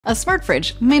A smart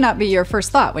fridge may not be your first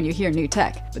thought when you hear new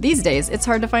tech, but these days it's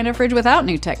hard to find a fridge without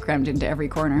new tech crammed into every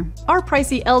corner. Our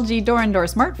pricey LG door-in-door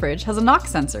smart fridge has a knock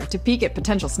sensor to peek at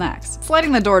potential snacks.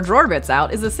 Sliding the door drawer bits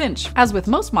out is a cinch. As with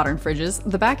most modern fridges,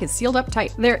 the back is sealed up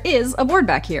tight. There is a board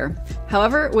back here.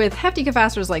 However, with hefty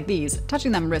capacitors like these,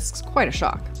 touching them risks quite a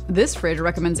shock. This fridge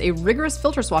recommends a rigorous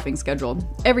filter swapping schedule,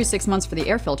 every 6 months for the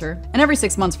air filter, and every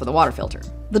 6 months for the water filter.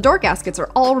 The door gaskets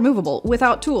are all removable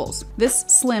without tools. This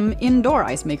slim indoor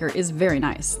ice maker is very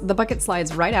nice. The bucket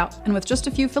slides right out, and with just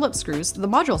a few Phillips screws, the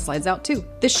module slides out too.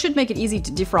 This should make it easy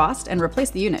to defrost and replace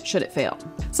the unit should it fail.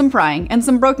 Some prying and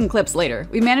some broken clips later,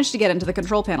 we managed to get into the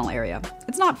control panel area.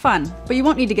 It's not fun, but you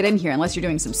won't need to get in here unless you're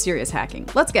doing some serious hacking.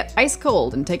 Let's get ice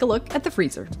cold and take a look at the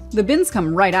freezer. The bins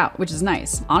come right out, which is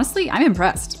nice. Honestly, I'm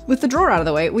impressed. With the drawer out of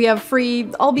the way, we have free,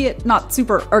 albeit not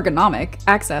super ergonomic,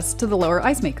 access to the lower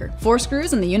ice maker. 4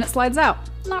 screws and the unit slides out.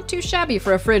 Not too shabby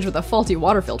for a fridge with a faulty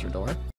water filter door.